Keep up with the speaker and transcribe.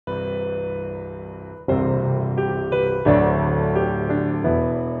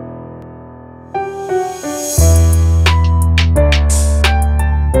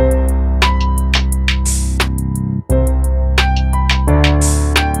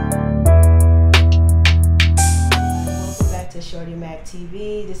Back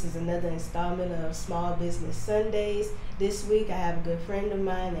TV. This is another installment of Small Business Sundays. This week I have a good friend of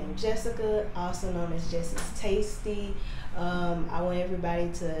mine named Jessica, also known as Jessastasty. I want everybody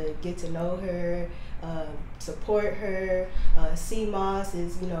to get to know her, support her. CMOS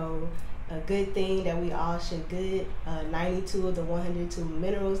is, a good thing that we all should get. 92 of the 102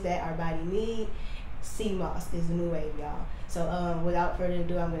 minerals that our body need. CMOS is the new wave, y'all. So without further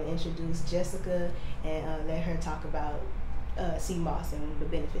ado, I'm going to introduce Jessica and let her talk about CMOS and the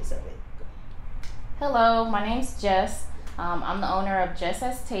benefits of it. Hello, my name's Jess. I'm the owner of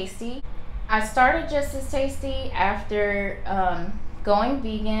Jessastasty. I started Jessastasty after going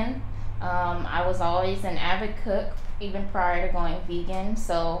vegan. I was always an avid cook, even prior to going vegan.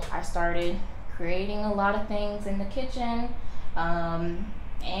 So I started creating a lot of things in the kitchen, and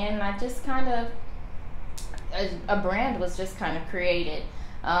I just kind of a brand was just kind of created.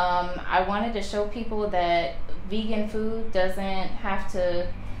 I wanted to show people that vegan food doesn't have to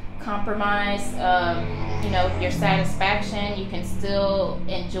compromise your satisfaction. You can still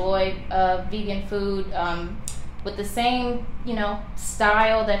enjoy vegan food with the same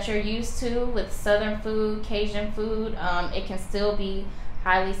style that you're used to with Southern food, Cajun food. It can still be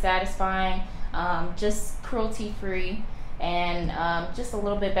highly satisfying, just cruelty free, and just a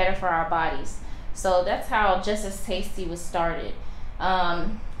little bit better for our bodies. So that's how Jessastasty was started.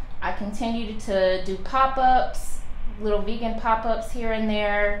 I continued to do pop-ups, little vegan pop-ups here and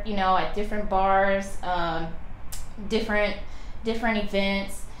there, at different bars, different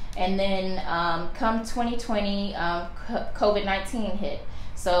events. And then come 2020, COVID-19 hit.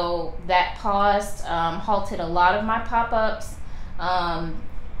 So that paused, halted a lot of my pop-ups.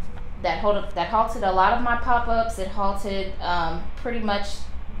 That halted a lot of my pop-ups. It halted pretty much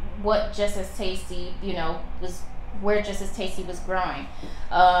what Jessastasty, was where Jessastasty was growing.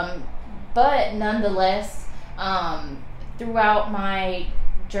 But nonetheless, throughout my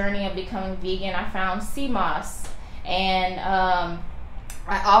journey of becoming vegan, I found CMOS, and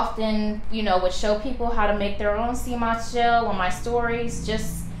I often, would show people how to make their own CMOS gel on my stories.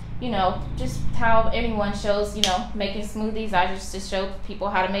 Just how anyone shows, making smoothies. I just show people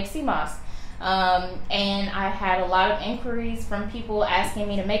how to make CMOS. And I had a lot of inquiries from people asking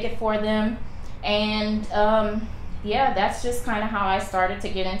me to make it for them. And yeah, that's just kind of how I started to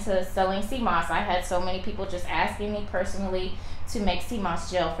get into selling CMOS. I had so many people just asking me personally to make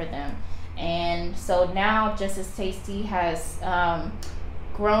CMOS gel for them. And so now Jessastasty has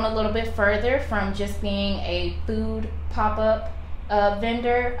grown a little bit further from just being a food pop-up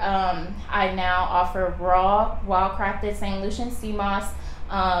vendor. I now offer raw, wild-crafted St. Lucian CMOS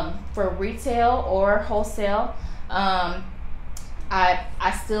for retail or wholesale.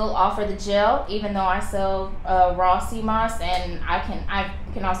 I still offer the gel, even though I sell raw CMOS, and I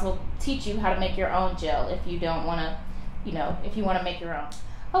can also teach you how to make your own gel if you don't want to, if you want to make your own.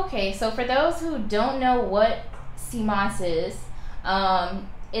 Okay, so for those who don't know what CMOS is,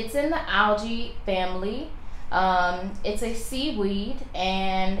 it's in the algae family. It's a seaweed,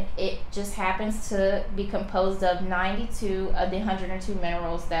 and it just happens to be composed of 92 of the 102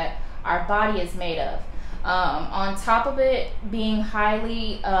 minerals that our body is made of. On top of it being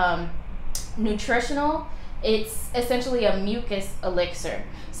highly nutritional, it's essentially a mucus elixir.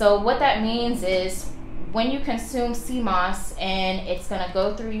 So what that means is when you consume CMOS, and it's going to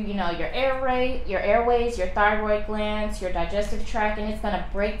go through your airways, your thyroid glands, your digestive tract, and it's going to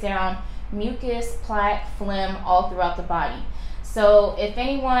break down mucus, plaque, phlegm all throughout the body. So if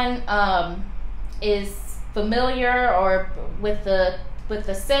anyone is familiar or with the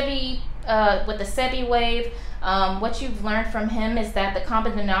Sebi wave, what you've learned from him is that the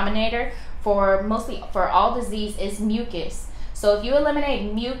common denominator for all disease is mucus. So if you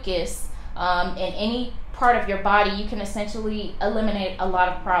eliminate mucus in any part of your body, you can essentially eliminate a lot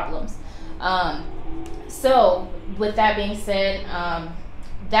of problems. So with that being said,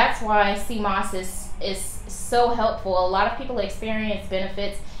 that's why CMOS is so helpful. A lot of people experience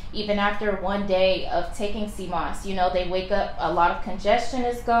benefits even after one day of taking CMOS. They wake up, a lot of congestion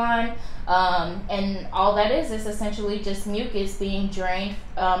is gone, and all that is essentially just mucus being drained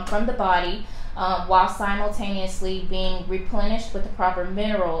from the body, while simultaneously being replenished with the proper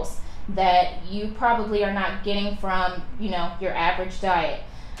minerals that you probably are not getting from your average diet.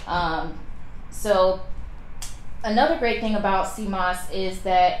 So another great thing about CMOS is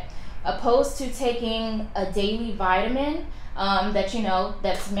that, opposed to taking a daily vitamin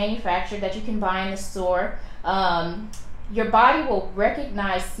that's manufactured, that you can buy in the store, your body will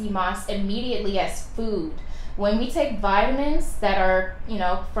recognize CMOS immediately as food. When we take vitamins that are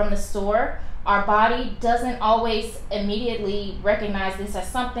from the store, our body doesn't always immediately recognize this as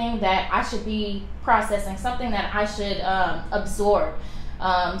something that I should be processing, something that I should absorb.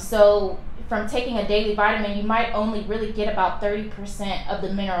 So from taking a daily vitamin, you might only really get about 30% of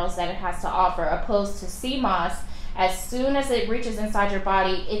the minerals that it has to offer, opposed to sea moss. As soon as it reaches inside your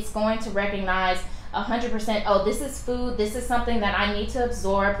body, it's going to recognize 100%, oh, this is food, this is something that I need to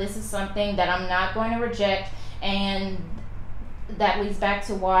absorb, this is something that I'm not going to reject, and that leads back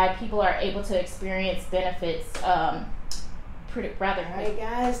to why people are able to experience benefits pretty rather quick. Alright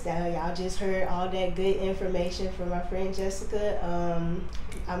guys, now y'all just heard all that good information from my friend Jessica.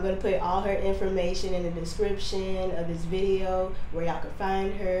 I'm going to put all her information in the description of this video, where y'all can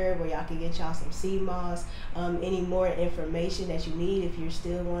find her, where y'all can get y'all some sea moss, any more information that you need if you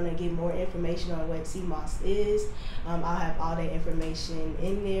still want to get more information on what sea moss is. I'll have all that information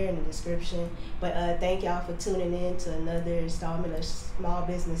in there in the description. But thank y'all for tuning in to another installment of Small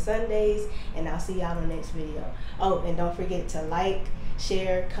Business Sundays, and I'll see y'all in the next video. Oh, and don't forget to like,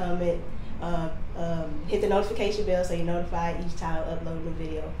 share, comment, hit the notification bell so you're notified each time I upload a new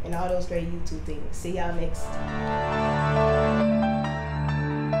video, and all those great YouTube things. See y'all next time.